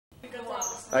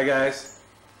Hi guys.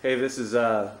 Hey, this is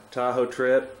Tahoe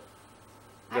trip.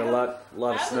 Got a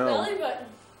lot of snow. Belly button.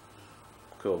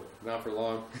 Cool. Not for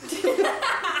long.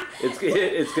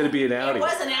 It's gonna be an outing. It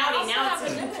was an outing. Now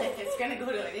it's gonna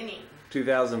go to an inning.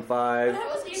 2005.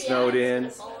 Snowed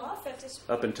in.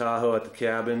 Up in Tahoe at the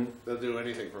cabin. They'll do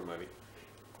anything for money.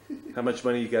 How much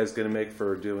money you guys gonna make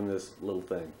for doing this little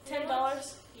thing?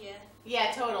 $10. Yeah.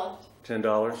 Yeah, total. $10.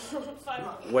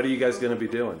 $5. What are you guys gonna be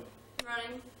doing?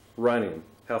 Running Running.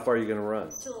 How far are you gonna run?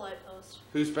 to the light post.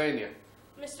 Who's paying you?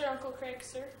 Mr. Uncle Craig,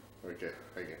 sir. Okay,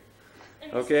 okay.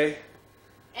 And Okay.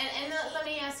 And let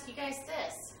me ask you guys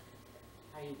this: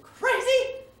 are you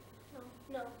crazy?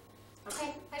 No.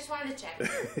 Okay, I just wanted to check.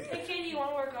 Hey, Katie, you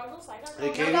want to wear goggles? I got Hey,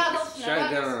 goggles. Katie, goggles, no shine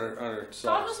it down goggles. on her socks.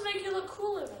 Goggles make you look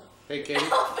cooler, though. Hey, Katie.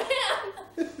 Oh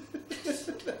man!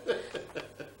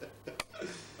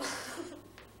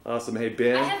 Awesome. Hey I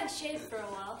Ben. haven't shaved for a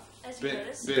while, as you Ben-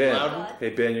 noticed. Ben Ben. Loudon? Hey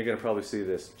Ben, you're gonna probably see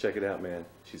this. Check it out, man.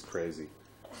 She's crazy.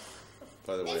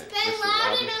 By the way, It's Ben Mr.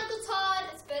 Loudon, Uncle Todd.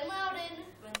 It's Ben Loudon.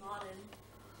 Bin Laden.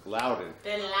 Loudon.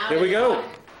 Been loud. Here we go.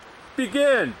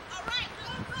 Begin. All right,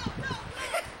 go, go, go.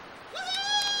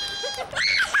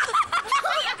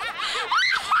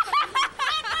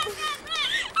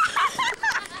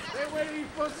 Hey, what are you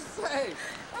supposed to say?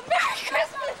 Merry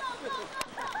Christmas.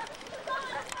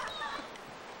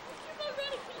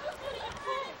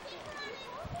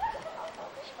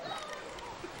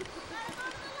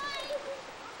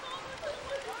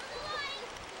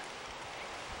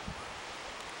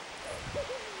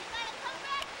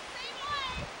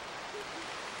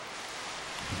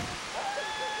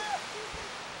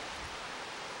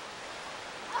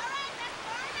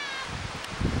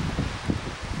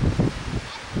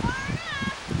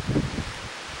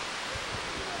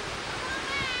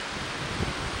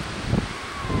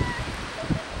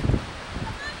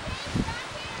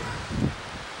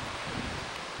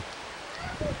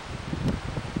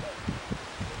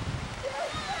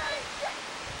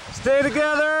 Stay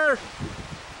together.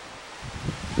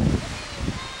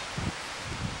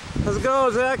 How's it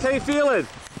going, Zach? How you feeling?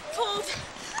 Cold. What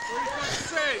are you supposed to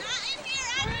say?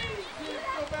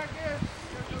 Go back in.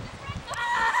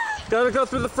 Gotta go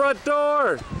through the front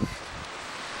door.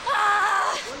 What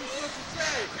are you supposed to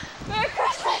say? Merry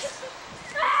Christmas.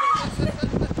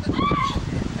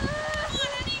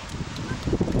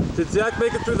 Did Zach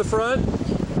make it through the front?